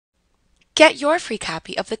Get your free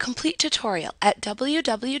copy of the complete tutorial at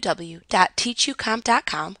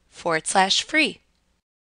www.teachucomp.com/free.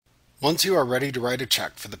 Once you are ready to write a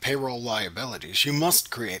check for the payroll liabilities, you must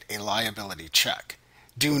create a liability check.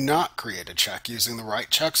 Do not create a check using the Write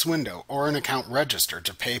Checks window or an account registered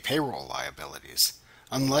to pay payroll liabilities.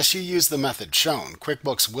 Unless you use the method shown,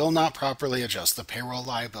 QuickBooks will not properly adjust the payroll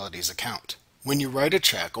liabilities account. When you write a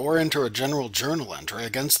check or enter a general journal entry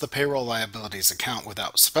against the payroll liabilities account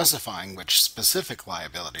without specifying which specific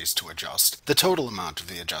liabilities to adjust, the total amount of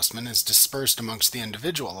the adjustment is dispersed amongst the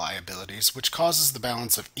individual liabilities, which causes the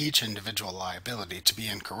balance of each individual liability to be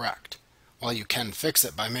incorrect. While you can fix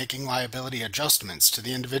it by making liability adjustments to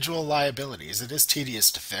the individual liabilities, it is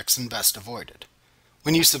tedious to fix and best avoided.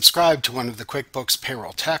 When you subscribe to one of the QuickBooks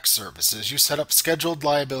payroll tax services, you set up scheduled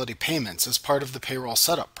liability payments as part of the payroll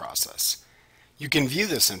setup process. You can view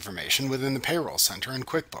this information within the Payroll Center in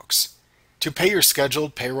QuickBooks. To pay your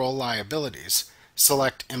scheduled payroll liabilities,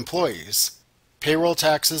 select Employees, Payroll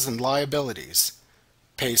Taxes and Liabilities,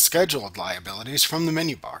 Pay Scheduled Liabilities from the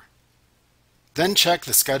menu bar. Then check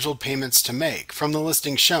the scheduled payments to make from the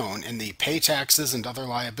listing shown in the Pay Taxes and Other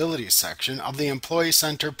Liabilities section of the Employee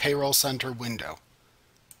Center Payroll Center window.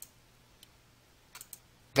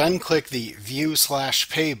 Then click the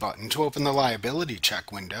View/Pay button to open the Liability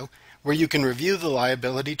Check window, where you can review the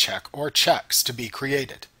liability check or checks to be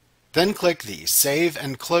created. Then click the Save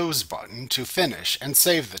and Close button to finish and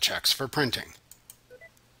save the checks for printing.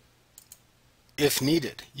 If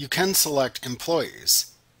needed, you can select Employees,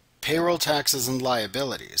 Payroll Taxes and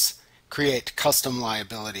Liabilities, create Custom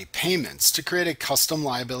Liability Payments to create a custom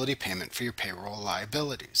liability payment for your payroll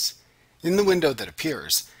liabilities. In the window that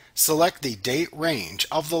appears, select the date range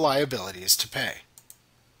of the liabilities to pay.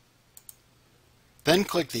 Then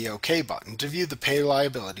click the OK button to view the Pay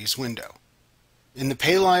Liabilities window. In the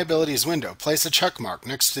Pay Liabilities window, place a check mark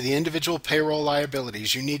next to the individual payroll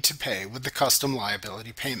liabilities you need to pay with the custom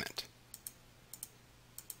liability payment.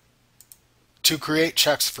 To create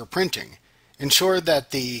checks for printing, ensure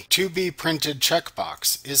that the To Be Printed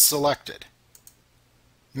checkbox is selected.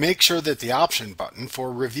 Make sure that the option button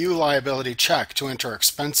for Review Liability Check to enter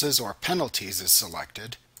expenses or penalties is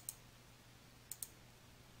selected,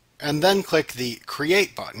 and then click the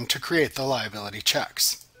Create button to create the liability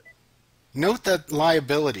checks. Note that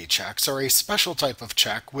liability checks are a special type of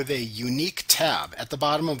check with a unique tab at the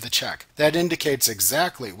bottom of the check that indicates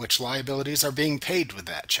exactly which liabilities are being paid with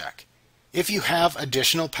that check. If you have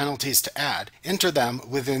additional penalties to add, enter them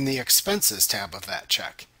within the Expenses tab of that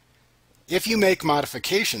check. If you make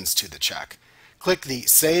modifications to the check, click the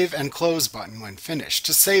Save and Close button when finished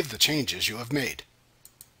to save the changes you have made.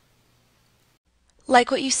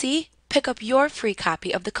 Like what you see? Pick up your free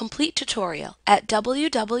copy of the complete tutorial at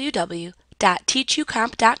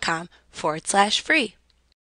www.teachucomp.com/free.